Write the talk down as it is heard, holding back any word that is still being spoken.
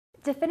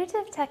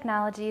Definitive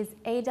Technologies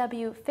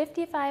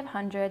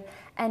AW5500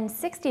 and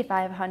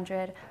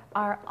 6500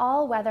 are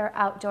all-weather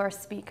outdoor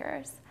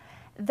speakers.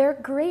 They're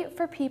great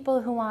for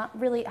people who want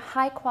really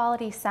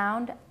high-quality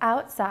sound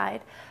outside,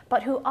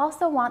 but who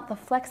also want the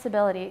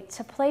flexibility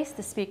to place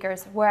the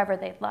speakers wherever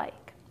they'd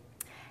like.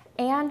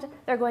 And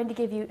they're going to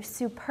give you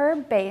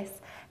superb bass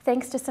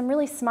thanks to some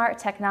really smart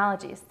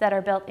technologies that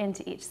are built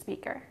into each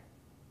speaker.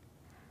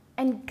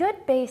 And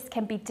good bass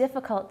can be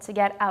difficult to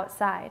get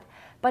outside,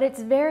 but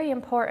it's very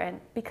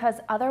important because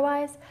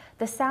otherwise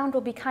the sound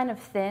will be kind of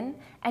thin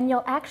and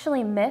you'll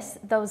actually miss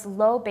those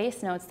low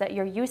bass notes that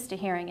you're used to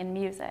hearing in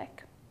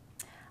music.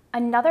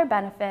 Another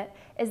benefit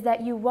is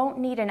that you won't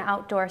need an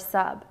outdoor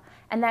sub,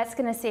 and that's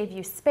going to save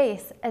you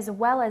space as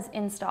well as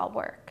install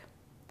work.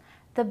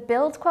 The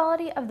build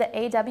quality of the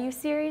AW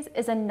series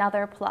is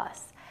another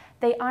plus.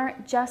 They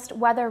aren't just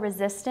weather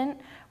resistant,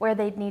 where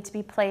they'd need to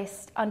be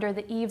placed under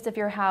the eaves of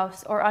your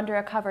house or under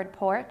a covered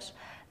porch.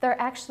 They're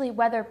actually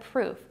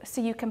weatherproof, so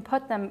you can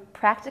put them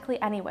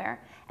practically anywhere,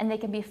 and they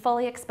can be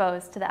fully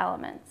exposed to the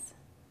elements.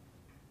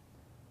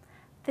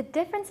 The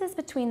differences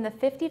between the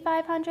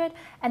 5500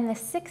 and the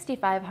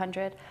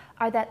 6500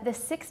 are that the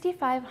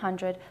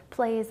 6500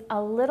 plays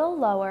a little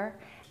lower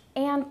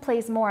and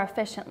plays more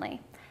efficiently.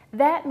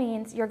 That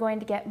means you're going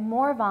to get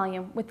more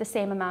volume with the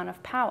same amount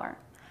of power.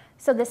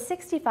 So the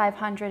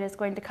 6500 is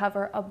going to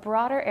cover a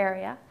broader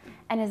area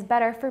and is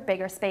better for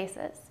bigger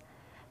spaces.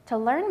 To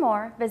learn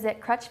more, visit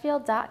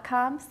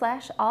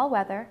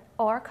crutchfield.com/allweather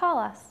or call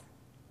us.